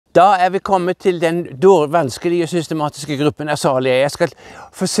Da er vi kommet til den vanskelige systematiske gruppen Azalea. Jeg skal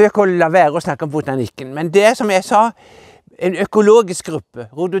forsøke å la være å snakke om botanikken, men det er, som jeg sa, en økologisk gruppe.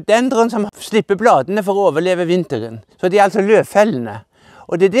 Rhododendron som slipper bladene for å overleve vinteren. Så de er altså løvfellende.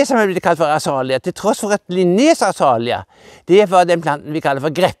 Og det er det som er blitt kalt for Azalea, til tross for at Linnés Azalea, det var den planten vi kaller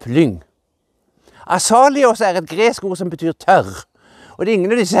for greplyng. Azalea også er et gresk ord som betyr tørr. Og det er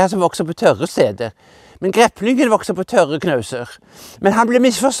ingen av disse her som vokser på tørre steder. Men greplyngen vokser på tørre knauser. Men han ble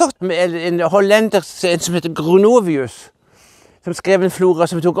misforstått med en hollender som heter Gronovius, som skrev en flora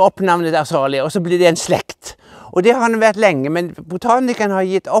som tok opp navnet Azalea, og så ble det en slekt. Og det har han vært lenge, men botanikeren har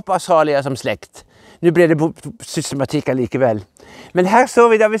gitt opp Azalea som slekt. Nå ble det systematikk likevel. Men her så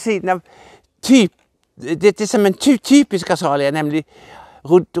vi da ved siden av dette som en typisk Azalea, nemlig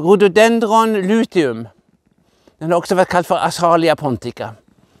Rhododendron luteum. Den har også vært kalt for Azalea pontica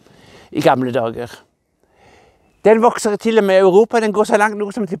i gamle dager. Den vokser til og med i Europa, den går så langt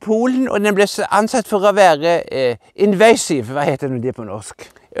nord som til Polen, og den ble ansett for å være invasiv, hva heter det på norsk?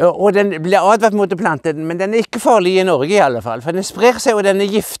 Og den ble advart mot å plante den, men den er ikke farlig i Norge i alle fall, for den sprer seg og den er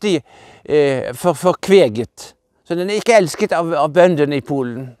giftig for kveget. Så den er ikke elsket av bøndene i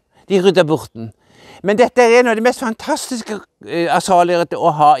Polen. De rydder bort den. Men dette er en av de mest fantastiske azaleer å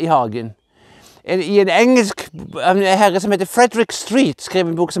ha i hagen. I en engelsk herre som heter Frederick Street skrev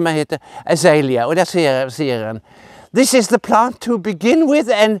en bok som heter Azalea, og der sier han «This is the plant to begin with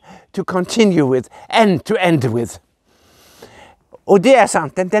and to continue with, and to end with». Og det er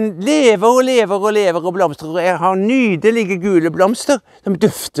sant, den lever og lever og lever og blomstrer, og har nydelige gule blomster som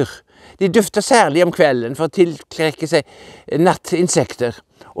dufter. De dufter særlig om kvelden for å tiltrekke seg nattinsekter,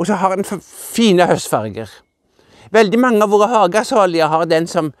 og så har den fine høstfarger. Veldig mange av våre hageazaleer har den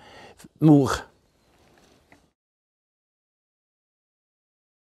som mor.